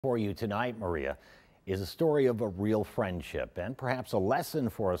For you tonight, Maria, is a story of a real friendship and perhaps a lesson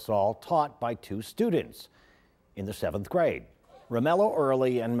for us all taught by two students in the 7th grade. Romello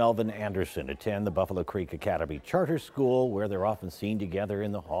Early and Melvin Anderson attend the Buffalo Creek Academy Charter School, where they're often seen together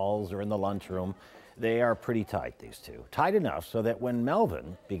in the halls or in the lunchroom. They are pretty tight, these two. Tight enough so that when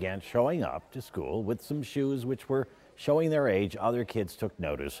Melvin began showing up to school with some shoes which were showing their age, other kids took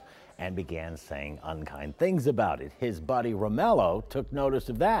notice and began saying unkind things about it. His buddy Romello took notice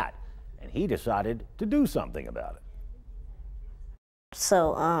of that, and he decided to do something about it.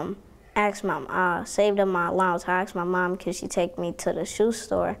 So, I saved up my allowance. I asked my mom, could she take me to the shoe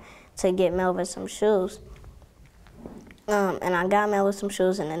store to get Melvin some shoes? And I got Melvin some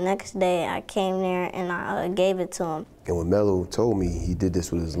shoes, and the next day I came there and I gave it to him. And when Mello told me he did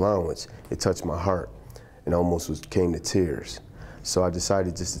this with his allowance, it touched my heart and almost came to tears. So I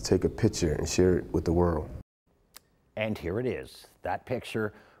decided just to take a picture and share it with the world. And here it is, that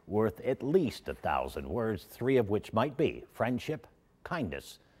picture worth at least 1,000 words, 3 of which might be friendship,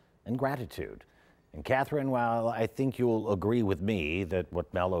 kindness, and gratitude. And Catherine, while I think you'll agree with me that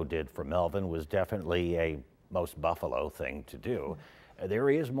what Mello did for Melvin was definitely a most Buffalo thing to do,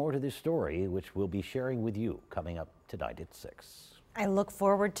 there is more to this story, which we'll be sharing with you coming up tonight at 6. I look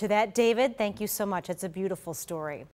forward to that, David. Thank you so much. It's a beautiful story.